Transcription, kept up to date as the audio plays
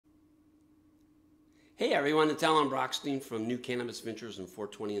Hey everyone, it's Alan Brochstein from New Cannabis Ventures and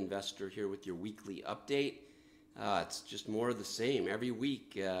 420 Investor here with your weekly update. It's just more of the same. Every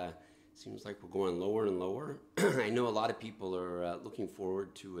week, seems like we're going lower and lower. I know a lot of people are looking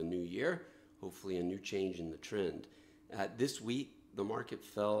forward to a new year, hopefully a new change in the trend. This week, the market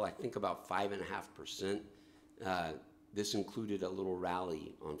fell, I think, about 5.5%. This included a little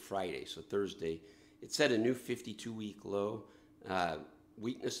rally on Friday, so Thursday. It set a new 52-week low.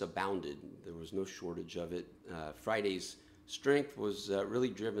 Weakness abounded. There was no shortage of it. Friday's strength was really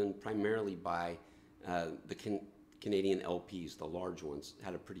driven primarily by the Canadian LPs, the large ones,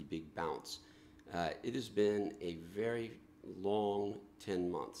 had a pretty big bounce. It has been a very long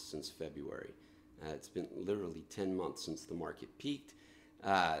 10 months since February. It's been literally 10 months since the market peaked.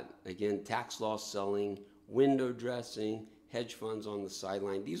 Again, tax loss selling, window dressing, hedge funds on the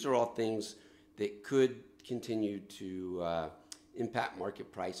sideline. These are all things that could continue to impact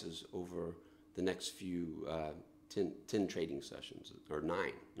market prices over the next few 10 trading sessions, or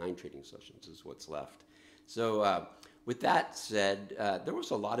nine trading sessions is what's left. So with that said, there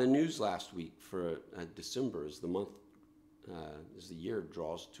was a lot of news last week for December as the year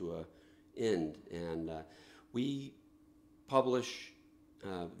draws to an end. And we publish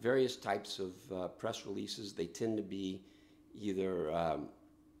various types of press releases. They tend to be either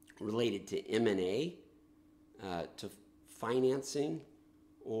related to M&A, to financing,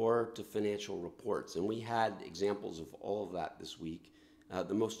 or to financial reports. And we had examples of all of that this week,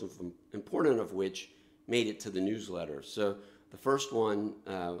 the most important of which made it to the newsletter. So the first one,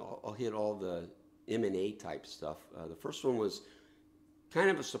 I'll hit all the M&A type stuff. The first one was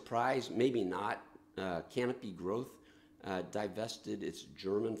kind of a surprise, maybe not. Canopy Growth divested its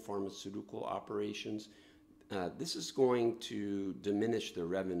German pharmaceutical operations. This is going to diminish their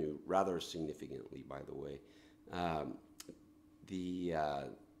revenue rather significantly, by the way.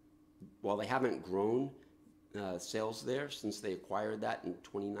 While they haven't grown sales there since they acquired that in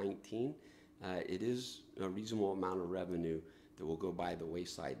 2019, it is a reasonable amount of revenue that will go by the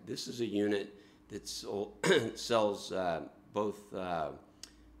wayside. This is a unit that sells both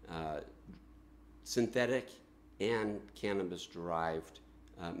synthetic and cannabis-derived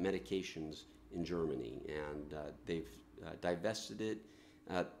medications in Germany, and they've divested it.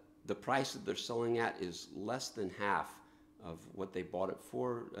 The price that they're selling at is less than half of what they bought it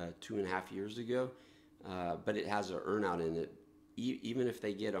for 2.5 years ago, but it has an earnout in it. Even if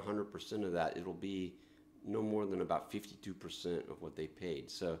they get 100% of that, it'll be no more than about 52% of what they paid.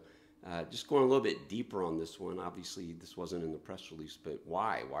 So just going a little bit deeper on this one, obviously this wasn't in the press release, but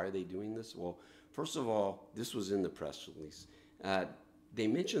why? Why are they doing this? Well, first of all, this was in the press release. They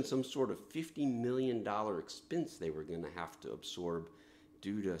mentioned some sort of $50 million expense they were going to have to absorb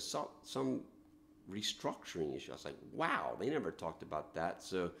due to some restructuring issue. I was like, wow, they never talked about that.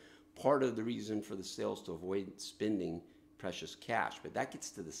 So part of the reason for the sales to avoid spending precious cash. But that gets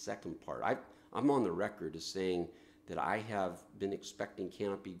to the second part. I'm on the record as saying that I have been expecting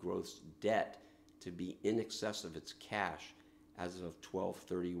Canopy Growth's debt to be in excess of its cash as of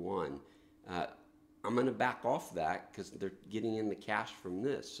 12/31. I'm going to back off that because they're getting in the cash from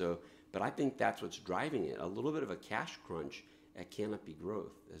this. So, but I think that's what's driving it. A little bit of a cash crunch at Canopy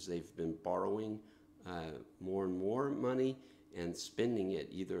Growth as they've been borrowing more and more money and spending it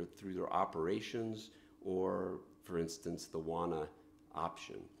either through their operations or, for instance, the WANA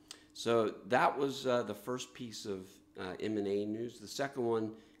option. So that was the first piece of M&A news. The second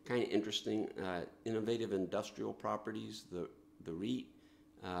one, kind of interesting, Innovative Industrial Properties, the REIT,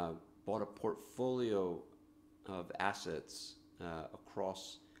 bought a portfolio of assets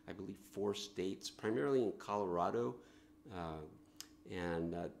across, I believe, 4 states, primarily in Colorado,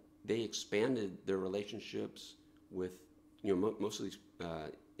 and they expanded their relationships with, most of these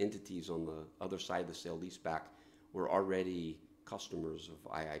entities on the other side of the sale-leaseback were already customers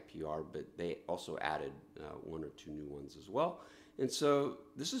of IIPR, but they also added 1 or 2 new ones as well. And so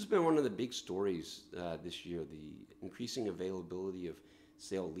this has been one of the big stories this year, the increasing availability of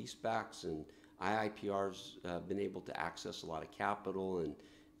sale-leasebacks, and IIPR's been able to access a lot of capital, and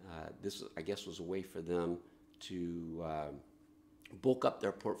this, I guess, was a way for them to bulk up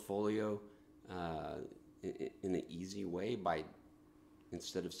their portfolio in an easy way by,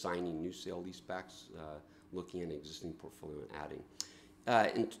 instead of signing new sale-leasebacks, looking at an existing portfolio and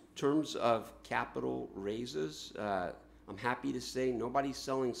adding. In terms of capital raises, I'm happy to say nobody's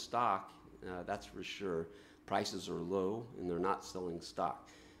selling stock, that's for sure. Prices are low and they're not selling stock.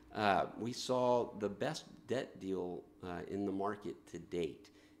 We saw the best debt deal in the market to date,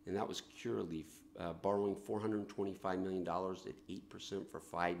 and that was Curaleaf, borrowing $425 million at 8% for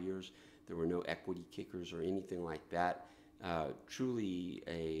 5 years. There were no equity kickers or anything like that. Truly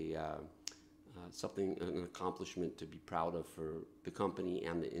a something, an accomplishment to be proud of for the company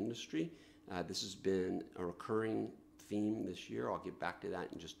and the industry. This has been a recurring theme this year. I'll get back to that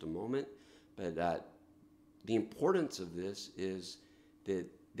in just a moment. But the importance of this is that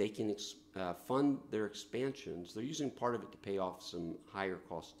they can fund their expansions. They're using part of it to pay off some higher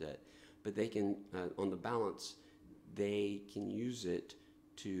cost debt, but they can, on the balance, they can use it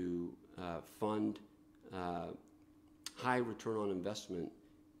to fund high return on investment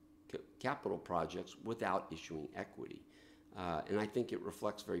capital projects without issuing equity. And I think it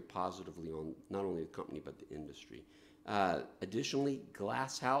reflects very positively on not only the company but the industry. Additionally,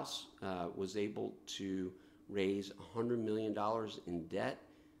 Glass House was able to raise $100 million in debt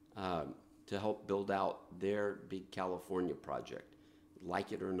to help build out their big California project.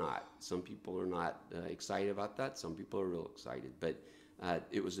 Like it or not, some people are not excited about that. Some people are real excited, but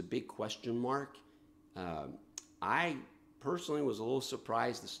it was a big question mark. I personally was a little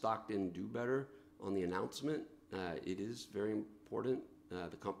surprised the stock didn't do better on the announcement. It is very important.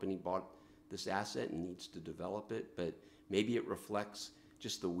 The company bought this asset and needs to develop it, but maybe it reflects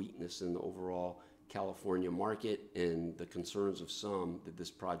just the weakness in the overall California market and the concerns of some that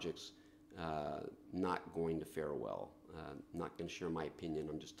this project's not going to fare well. I'm not going to share my opinion.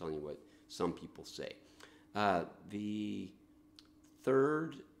 I'm just telling you what some people say. The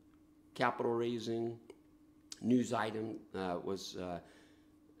third capital raising news item was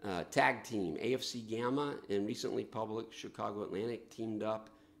tag team. AFC Gamma and recently public Chicago Atlantic teamed up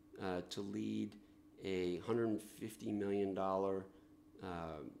to lead a $150 million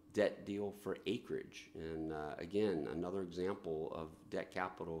debt deal for acreage. And again, another example of debt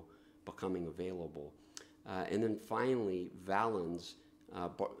capital becoming available. And then finally, Valens,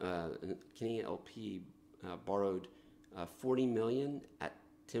 Canadian LP, borrowed $40 million at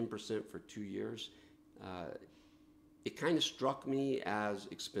 10% for 2 years. It kind of struck me as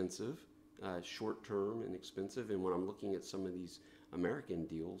expensive, short-term and expensive. And when I'm looking at some of these American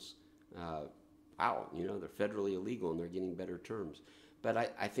deals, wow, you know, they're federally illegal and they're getting better terms. But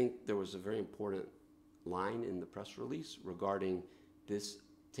I think there was a very important line in the press release regarding this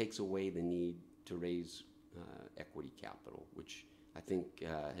takes away the need to raise equity capital, which I think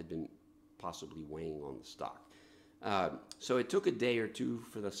had been possibly weighing on the stock. So it took a day or two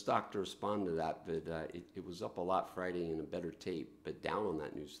for the stock to respond to that, but it was up a lot Friday in a better tape, but down on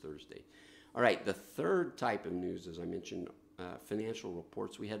that news Thursday. All right, the third type of news, as I mentioned, financial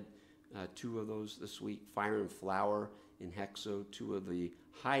reports. We had two of those this week, Fire and Flower and Hexo, two of the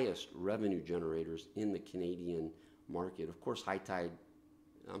highest revenue generators in the Canadian market. Of course, High Tide.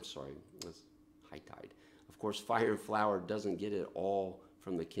 Of course, Fire and Flower doesn't get it all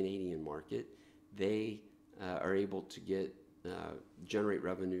from the Canadian market. They are able to generate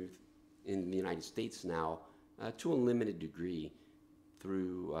revenue in the United States now to a limited degree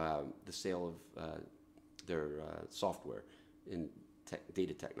through the sale of their software in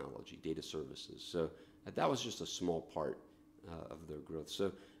data technology, data services. So that was just a small part of their growth.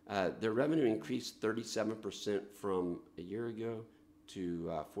 So their revenue increased 37% from a year ago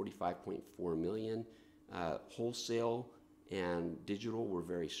to $45.4 million. Wholesale and digital were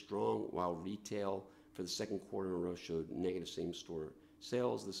very strong, while retail for the second quarter in a row showed negative same-store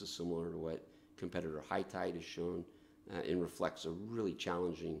sales. This is similar to what competitor High Tide has shown and reflects a really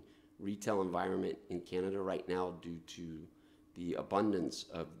challenging retail environment in Canada right now due to the abundance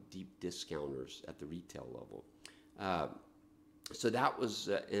of deep discounters at the retail level. So that was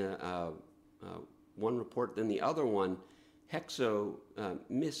one report. Then the other one, Hexo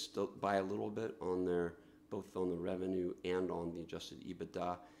missed by a little bit on both on the revenue and on the adjusted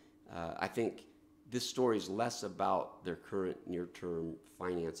EBITDA. I think this story is less about their current near-term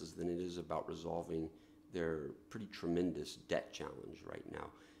finances than it is about resolving their pretty tremendous debt challenge right now.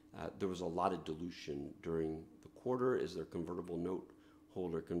 There was a lot of dilution during the quarter as their convertible note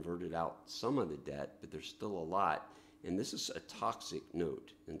holder converted out some of the debt, but there's still a lot. And this is a toxic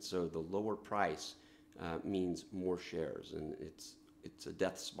note. And so the lower price means more shares, and it's a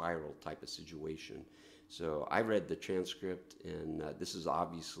death spiral type of situation. So I read the transcript, and this is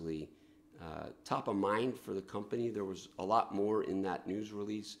obviously top of mind for the company. There was a lot more in that news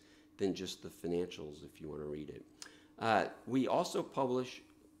release than just the financials, if you want to read it. We also publish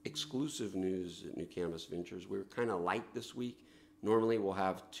exclusive news at New Cannabis Ventures. We were kind of light this week. Normally we'll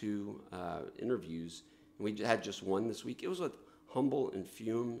have two interviews, and we had just one this week. It was with Humble and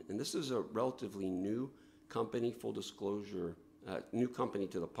Fume, and this is a relatively new company, full disclosure, new company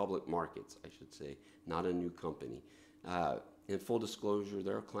to the public markets, I should say, not a new company. In full disclosure,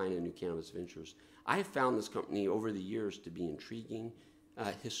 they're a client of New Cannabis Ventures. I have found this company over the years to be intriguing.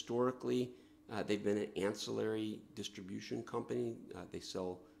 Historically, they've been an ancillary distribution company. They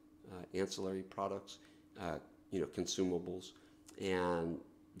sell ancillary products, consumables, and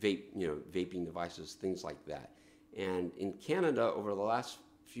vaping devices, things like that. And in Canada, over the last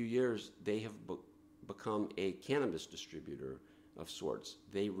few years, they have become a cannabis distributor of sorts.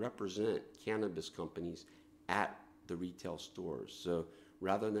 They represent cannabis companies at the retail stores. So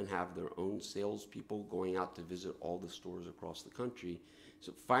rather than have their own salespeople going out to visit all the stores across the country,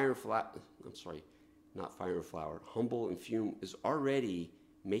 so Humble and Fume is already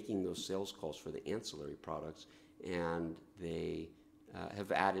making those sales calls for the ancillary products, and they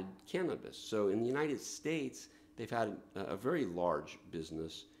have added cannabis. So in the United States, they've had a very large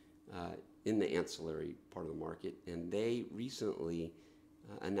business in the ancillary part of the market, and they recently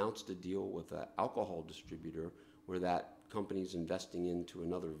announced a deal with an alcohol distributor where that company's investing into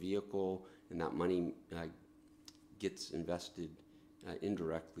another vehicle, and that money gets invested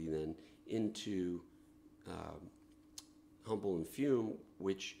indirectly then into Humble and Fume,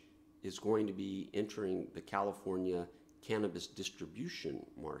 which is going to be entering the California cannabis distribution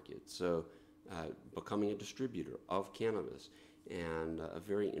market. So becoming a distributor of cannabis, and a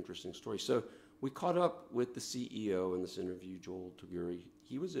very interesting story. So we caught up with the CEO in this interview, Joel Taguri.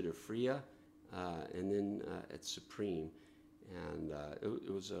 He was at Afria and then at Supreme, and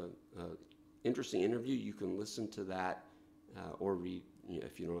it was a interesting interview. You can listen to that or read,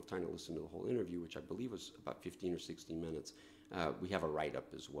 if you don't have time to listen to the whole interview, which I believe was about 15 or 16 minutes. We have a write-up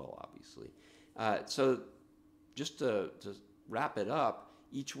as well, obviously. So just to wrap it up,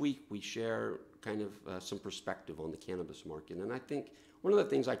 each week we share kind of some perspective on the cannabis market. And I think one of the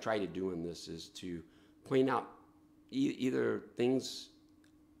things I try to do in this is to point out either things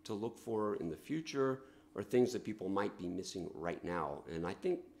to look for in the future or things that people might be missing right now. And I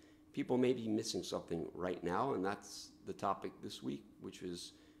think people may be missing something right now, and that's the topic this week, which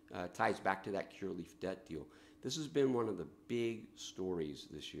is ties back to that Curaleaf debt deal. This has been one of the big stories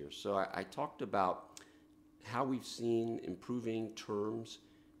this year. So I talked about how we've seen improving terms,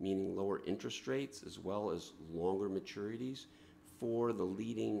 meaning lower interest rates as well as longer maturities for the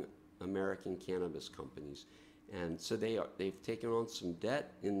leading American cannabis companies. And so they've taken on some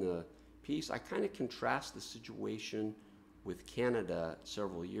debt in the piece. I kind of contrast the situation with Canada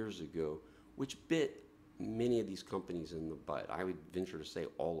several years ago, which bit many of these companies in the butt. I would venture to say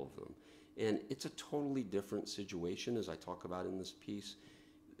all of them. And it's a totally different situation, as I talk about in this piece.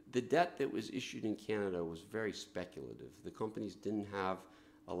 The debt that was issued in Canada was very speculative. The companies didn't have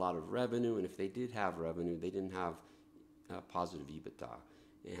a lot of revenue, and if they did have revenue, they didn't have positive EBITDA.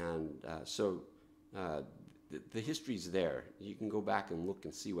 And so the history's there. You can go back and look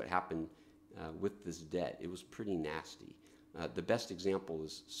and see what happened with this debt. It was pretty nasty. The best example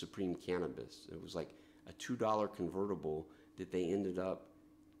is Supreme Cannabis. It was like a $2 convertible that they ended up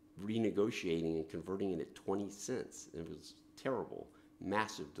renegotiating and converting it at 20 cents. It was terrible,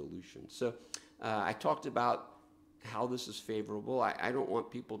 massive dilution. So I talked about how this is favorable. I don't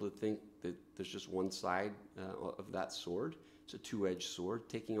want people to think that there's just one side of that sword. It's a two-edged sword.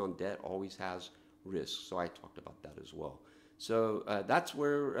 Taking on debt always has risks, so I talked about that as well. So that's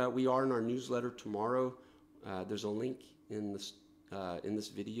where we are in our newsletter tomorrow. There's a link in this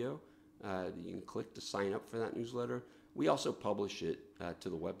video that you can click to sign up for that newsletter. We also publish it to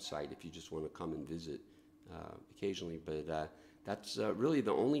the website if you just want to come and visit occasionally, but that's really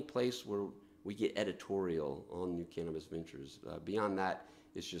the only place where we get editorial on New Cannabis Ventures. Beyond that,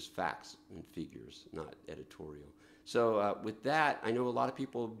 it's just facts and figures, not editorial. So with that, I know a lot of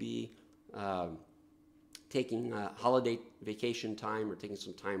people will be taking holiday vacation time or taking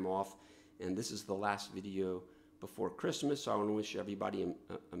some time off, and this is the last video before Christmas. So I want to wish everybody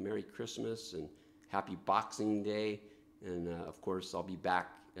a Merry Christmas and Happy Boxing Day. And of course, I'll be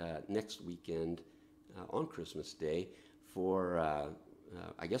back next weekend on Christmas Day for,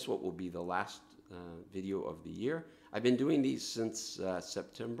 I guess, what will be the last video of the year. I've been doing these since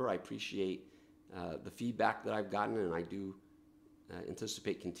September. I appreciate the feedback that I've gotten, and I do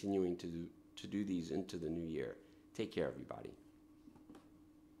anticipate continuing to do these into the new year. Take care, everybody.